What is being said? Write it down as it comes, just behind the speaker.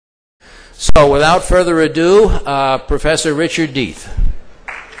So without further ado, Professor Richard Deth.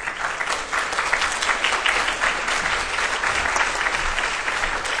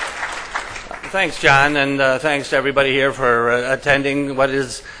 Thanks, John, and thanks to everybody here for attending what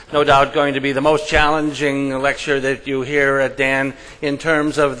is no doubt going to be the most challenging lecture that you hear at Dan in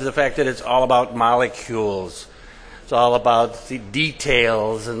terms of the fact that it's all about molecules. It's all about the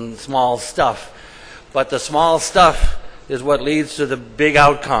details and small stuff. But the small stuff is what leads to the big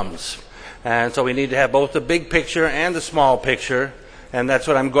outcomes. And so we need to have both the big picture and the small picture. And that's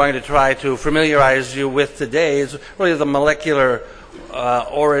what I'm going to try to familiarize you with today, is really the molecular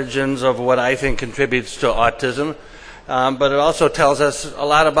origins of what I think contributes to autism. But it also tells us a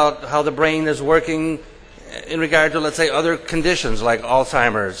lot about how the brain is working in regard to, let's say, other conditions like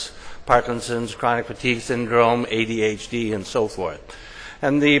Alzheimer's, Parkinson's, chronic fatigue syndrome, ADHD, and so forth.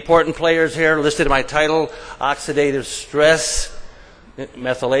 And the important players here listed in my title: oxidative stress,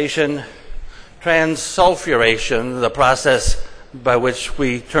 methylation, transsulfuration, the process by which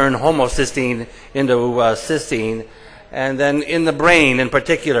we turn homocysteine into cysteine, and then in the brain in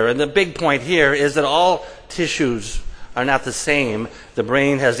particular. And the big point here is that all tissues are not the same. The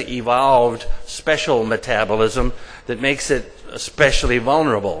brain has evolved special metabolism that makes it especially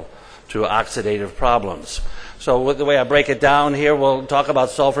vulnerable to oxidative problems. So with the way I break it down here, we'll talk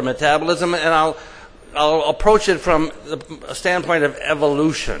about sulfur metabolism, and I'll approach it from the standpoint of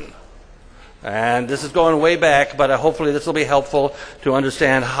evolution. And this is going way back, but hopefully this will be helpful to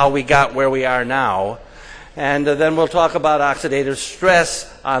understand how we got where we are now. And then we'll talk about oxidative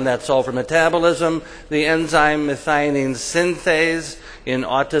stress on that sulfur metabolism, the enzyme methionine synthase in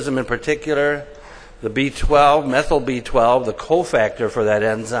autism in particular, the B12, methyl B12, the cofactor for that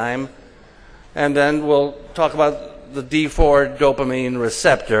enzyme. And then we'll talk about the D4 dopamine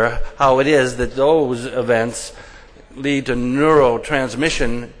receptor, how it is that those events lead to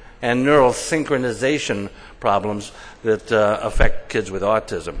neurotransmission and neural synchronization problems that affect kids with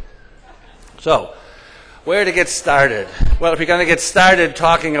autism. So, where to get started? Well, if you're going to get started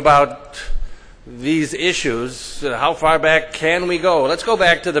talking about these issues, how far back can we go? Let's go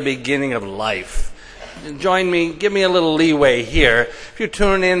back to the beginning of life. Join me, give me a little leeway here. If you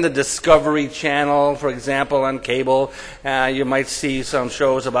tune in the Discovery Channel, for example, on cable, you might see some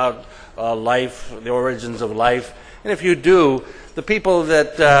shows about life, the origins of life. And if you do, the people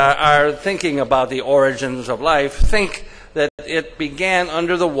that are thinking about the origins of life think that it began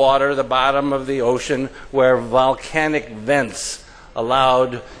under the water, the bottom of the ocean, where volcanic vents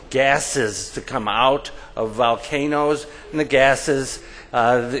allowed gases to come out of volcanoes. And the gases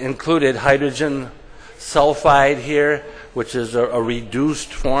included hydrogen sulfide here, which is a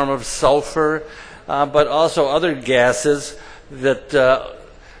reduced form of sulfur, but also other gases that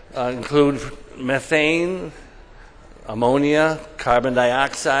include methane, ammonia, carbon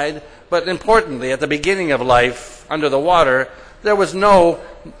dioxide. But importantly, at the beginning of life, under the water, there was no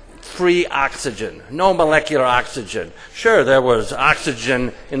free oxygen, no molecular oxygen. Sure, there was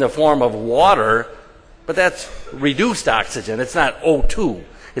oxygen in the form of water, but that's reduced oxygen. It's not O2.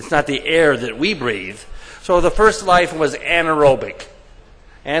 It's not the air that we breathe. So the first life was anaerobic.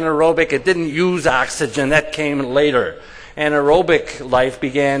 Anaerobic, it didn't use oxygen. That came later. Anaerobic life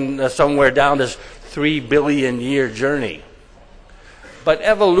began somewhere down this 3 billion year journey. But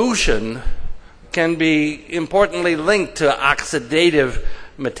evolution can be importantly linked to oxidative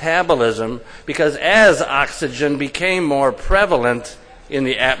metabolism, because as oxygen became more prevalent in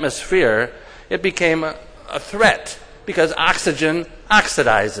the atmosphere, it became a threat, because oxygen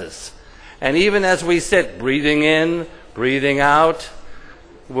oxidizes. And even as we sit breathing in, breathing out,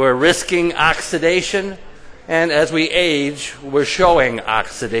 we're risking oxidation, and as we age, we're showing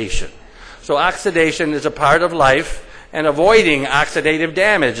oxidation. So oxidation is a part of life, and avoiding oxidative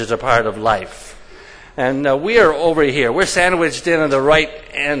damage is a part of life. And we are over here. We're sandwiched in on the right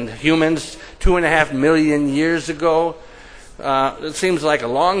end. Humans, 2.5 million years ago. It seems like a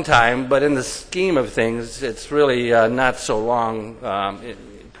long time, but in the scheme of things, it's really not so long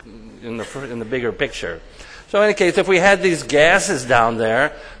in the bigger picture. So in any case, if we had these gases down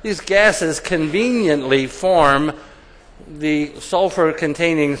there, these gases conveniently form the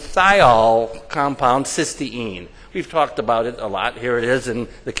sulfur-containing thiol compound cysteine. We've talked about it a lot. Here it is in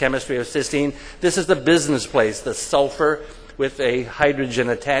the chemistry of cysteine. This is the business place, the sulfur with a hydrogen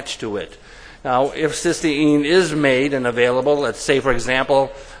attached to it. Now, if cysteine is made and available, let's say, for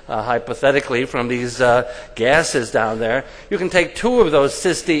example, hypothetically from these gases down there, you can take 2 of those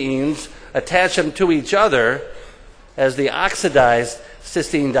cysteines, attach them to each other as the oxidized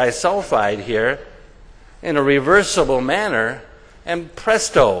cysteine disulfide here in a reversible manner, and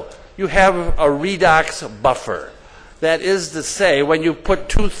presto, you have a redox buffer. That is to say, when you put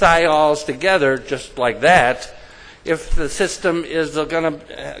two thiols together, just like that, if the system is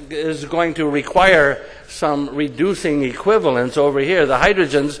going to require some reducing equivalents over here, the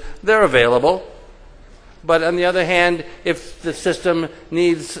hydrogens, they're available. But on the other hand, if the system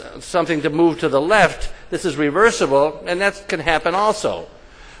needs something to move to the left, this is reversible, and that can happen also.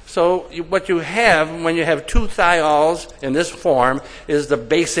 So what you have when you have two thiols in this form is the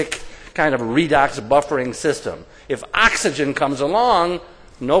basic kind of redox buffering system. If oxygen comes along,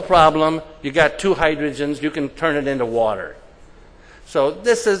 no problem. You got two hydrogens, you can turn it into water. So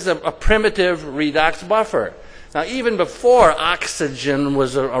this is a primitive redox buffer. Now, even before oxygen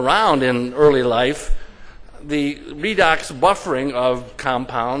was around in early life, the redox buffering of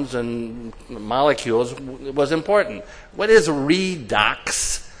compounds and molecules was important. What is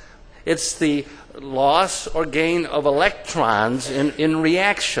redox? It's the loss or gain of electrons in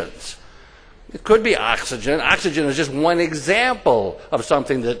reactions. It could be oxygen. Oxygen is just one example of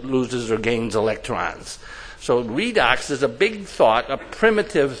something that loses or gains electrons. So redox is a big thought, a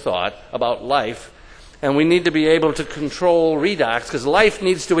primitive thought about life, and we need to be able to control redox because life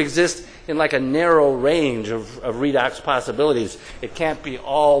needs to exist in like a narrow range of redox possibilities. It can't be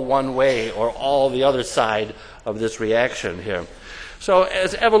all one way or all the other side of this reaction here. So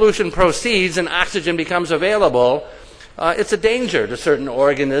as evolution proceeds and oxygen becomes available, it's a danger to certain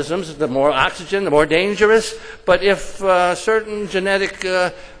organisms. The more oxygen, the more dangerous. But if certain genetic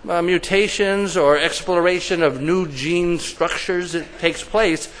mutations or exploration of new gene structures takes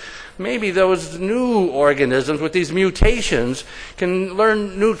place, maybe those new organisms with these mutations can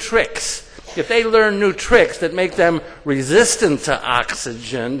learn new tricks. If they learn new tricks that make them resistant to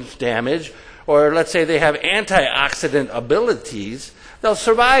oxygen damage, or let's say they have antioxidant abilities, they'll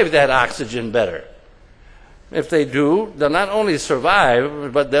survive that oxygen better. If they do, they'll not only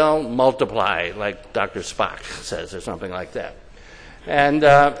survive, but they'll multiply, like Dr. Spock says, or something like that. And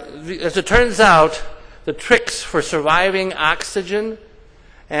as it turns out, the tricks for surviving oxygen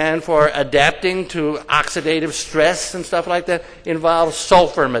and for adapting to oxidative stress and stuff like that involve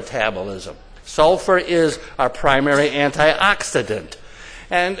sulfur metabolism. Sulfur is our primary antioxidant.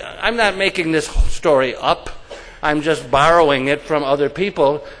 And I'm not making this story up. I'm just borrowing it from other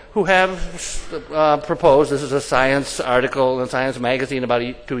people who have proposed, this is a Science article in Science magazine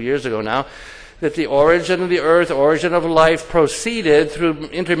about 2 years ago now, that the origin of the Earth, origin of life proceeded through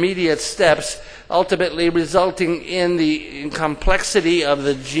intermediate steps, ultimately resulting in the complexity of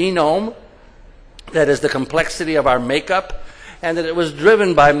the genome, that is the complexity of our makeup, and that it was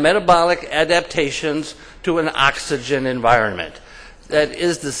driven by metabolic adaptations to an oxygen environment. That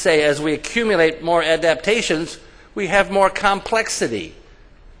is to say, as we accumulate more adaptations, we have more complexity.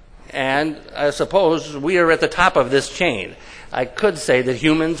 And I suppose we are at the top of this chain. I could say that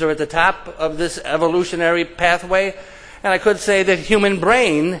humans are at the top of this evolutionary pathway, and I could say that human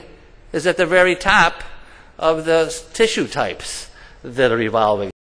brain is at the very top of the tissue types that are evolving.